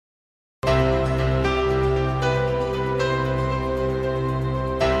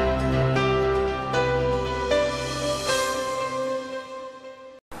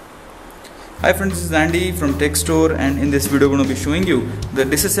Hi friends, this is Andy from Tech Store, and in this video I'm going to be showing you the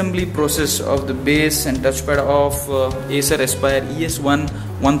disassembly process of the base and touchpad of Acer Aspire es1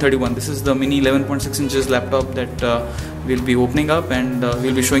 131. This is the mini 11.6 inches laptop that we'll be opening up, and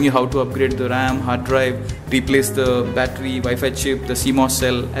we'll be showing you how to upgrade the RAM, hard drive, replace the battery, Wi-Fi chip, the CMOS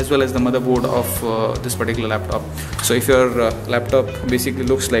cell, as well as the motherboard of this particular laptop. So if your laptop basically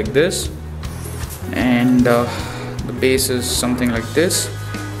looks like this, and the base is something like this,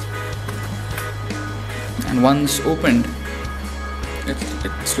 and once opened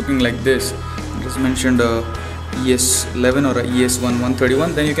it's looking like this. It is mentioned es11 or es1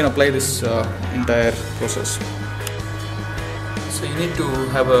 131. Then you can apply this entire process. So you need to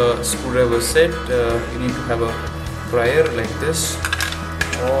have a screwdriver set, you need to have a prior like this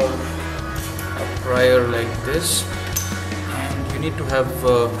or a prior like this, and you need to have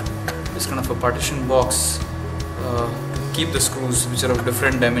this kind of a partition box to keep the screws, which are of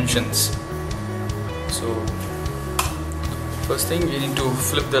different dimensions. So first thing, you need to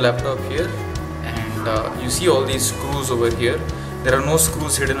flip the laptop here, and you see all these screws over here. There are no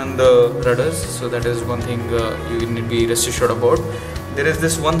screws hidden on the rudders, so that is one thing you need to be rest assured about. There is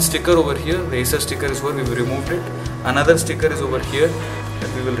this one sticker over here, the Acer sticker is where we've removed it. Another sticker is over here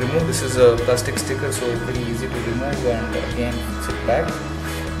that we will remove. This is a plastic sticker, so it's very easy to remove and again fix it back.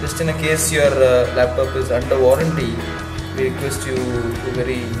 Just in a case your laptop is under warranty, we request you to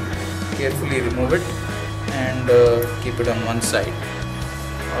very carefully remove it and keep it on one side.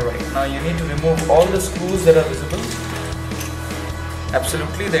 Alright, now you need to remove all the screws that are visible.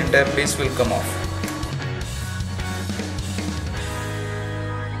 Absolutely, the entire base will come off.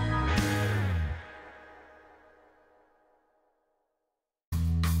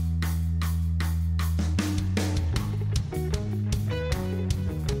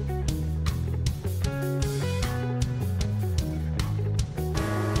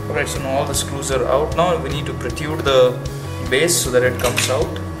 Alright, so now all the screws are out. Now we need to protrude the base so that it comes out.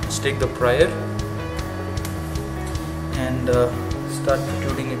 Let's take the prior and start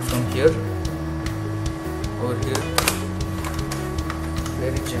protruding it from here, over here,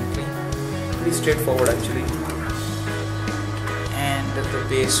 very gently, pretty straightforward actually, and the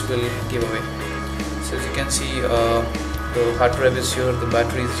base will give away. So as you can see, the hard drive is here, the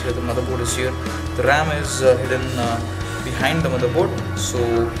battery is here, the motherboard is here, the RAM is hidden behind the motherboard.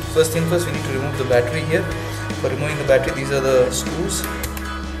 So first thing first, we need to remove the battery here. For removing the battery, these are the screws.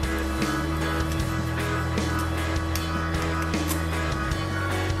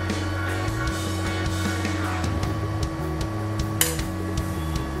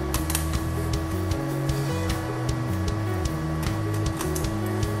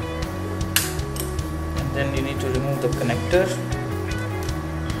 And then you need to remove the connector.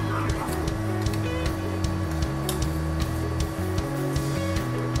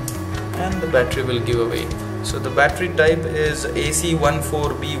 And the battery will give away. So the battery type is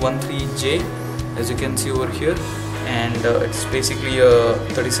AC14B13J, as you can see over here, and it's basically a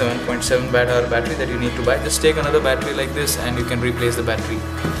 37.7 watt-hour battery that you need to buy. Just take another battery like this and you can replace the battery.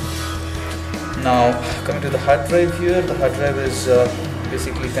 Now coming to the hard drive here, the hard drive is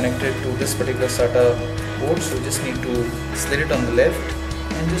basically connected to this particular SATA port, so you just need to slit it on the left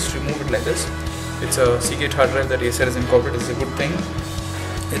and just remove it like this. It's a Seagate hard drive that Acer has incorporated. It's a good thing.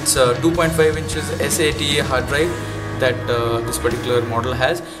 It's a 2.5 inches SATA hard drive that this particular model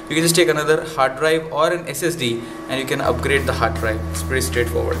has. You can just take another hard drive or an SSD and you can upgrade the hard drive. It's pretty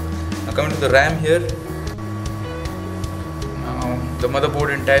straightforward. Now coming to the RAM here, now the motherboard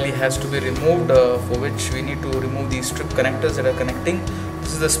entirely has to be removed, for which we need to remove these strip connectors that are connecting.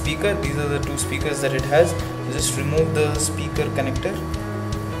 This is the speaker, these are the two speakers that it has. So just remove the speaker connector.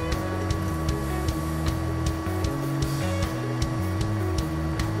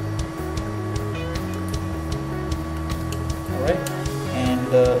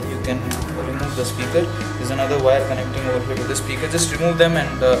 And you can remove the speaker. There's another wire connecting over here to the speaker. Just remove them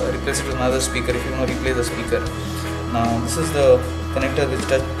and replace it with another speaker if you want to replace the speaker. Now this is the connector which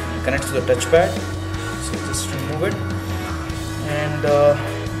connects to the touchpad, so just remove it. And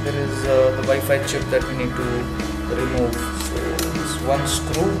there is the Wi-Fi chip that we need to remove. So this one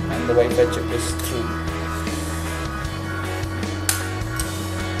screw and the Wi-Fi chip is through.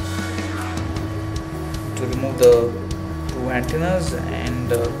 To remove the antennas, and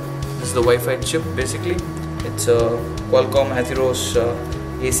this is the Wi-Fi chip. Basically it's a Qualcomm Atheros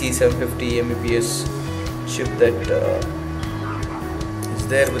AC750 Mbps chip that is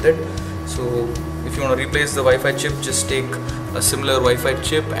there with it. So if you want to replace the Wi-Fi chip, just take a similar Wi-Fi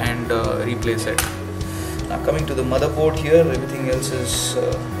chip and replace it. Now coming to the motherboard here, everything else is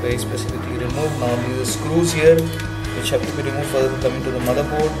very specifically removed. Now these are screws here which have to be removed. Further coming to the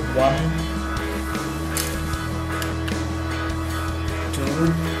motherboard, 1,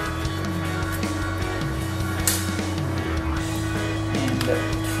 and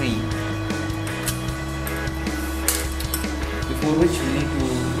 3. Before which we need to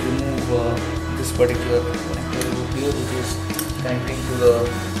remove this particular connector over here, which is connecting to the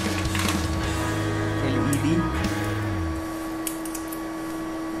LED.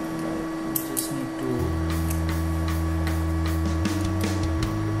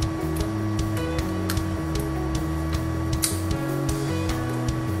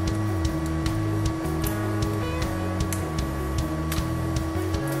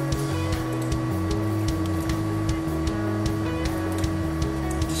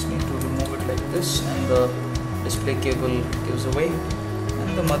 Just need to remove it like this, and the display cable gives away,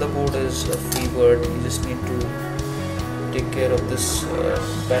 and the motherboard is a free bird. You just need to take care of this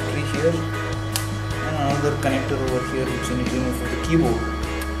battery here, and another connector over here which you need to remove for the keyboard.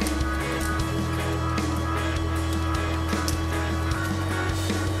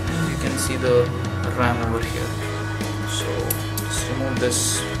 And you can see the RAM over here. So just remove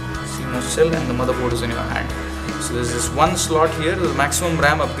this CMOS cell, and the motherboard is in your hand. So there's this one slot here. The maximum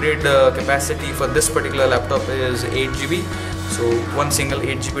RAM upgrade capacity for this particular laptop is 8 GB. So one single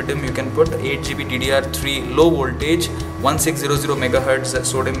 8 GB DIMM you can put. 8 GB DDR3 low voltage, 1600 MHz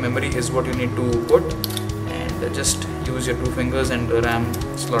sodium memory is what you need to put, and just use your 2 fingers, and the RAM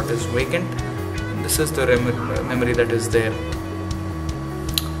slot is vacant. And this is the memory that is there.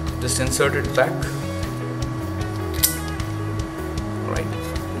 Just insert it back. Alright,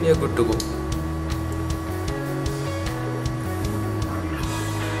 you're good to go.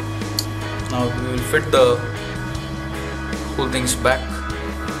 Now we will fit the whole things back.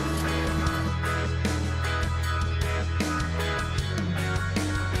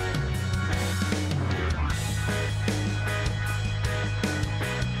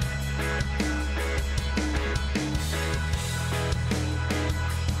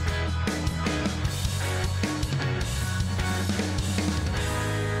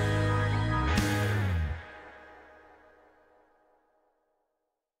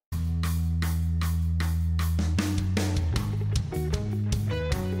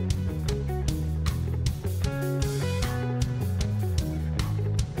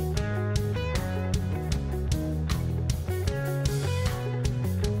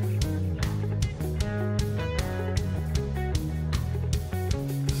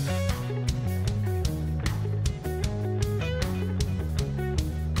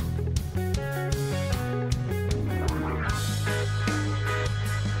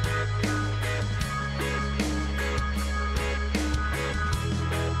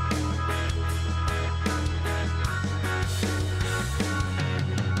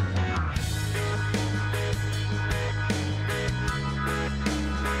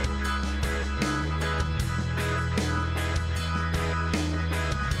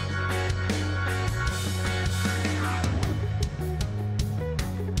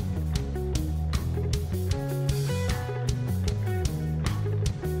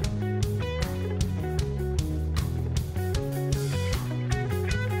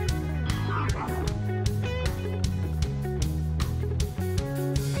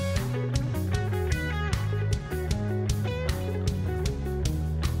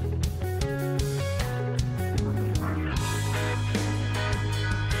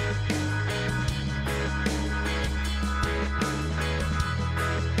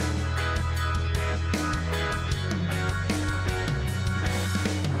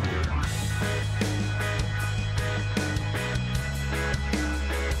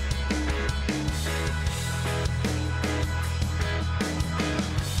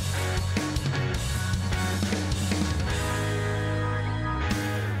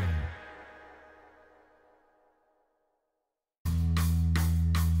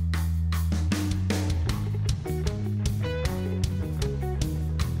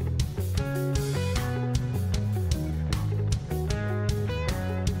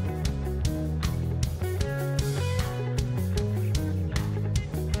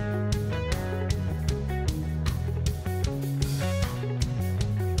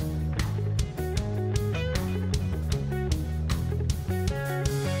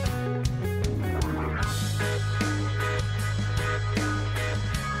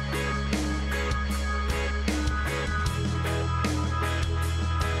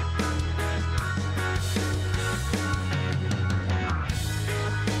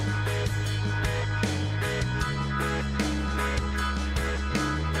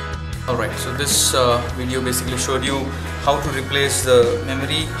 Alright, so this video basically showed you how to replace the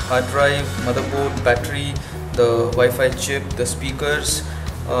memory, hard drive, motherboard, battery, the Wi-Fi chip, the speakers,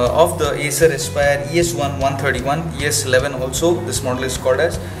 of the Acer Aspire es1 131, es11 also this model is called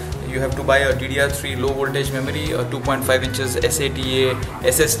as. You have to buy a DDR3 low voltage memory, a 2.5 inches SATA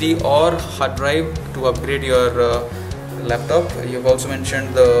SSD or hard drive to upgrade your laptop. You have also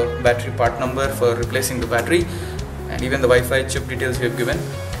mentioned the battery part number for replacing the battery, and even the Wi-Fi chip details we have given.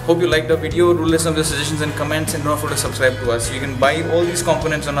 Hope you liked the video. Do list some of the suggestions and comments, and don't forget to subscribe to us. You can buy all these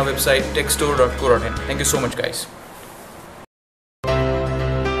components on our website techstore.co.in. Thank you so much, guys.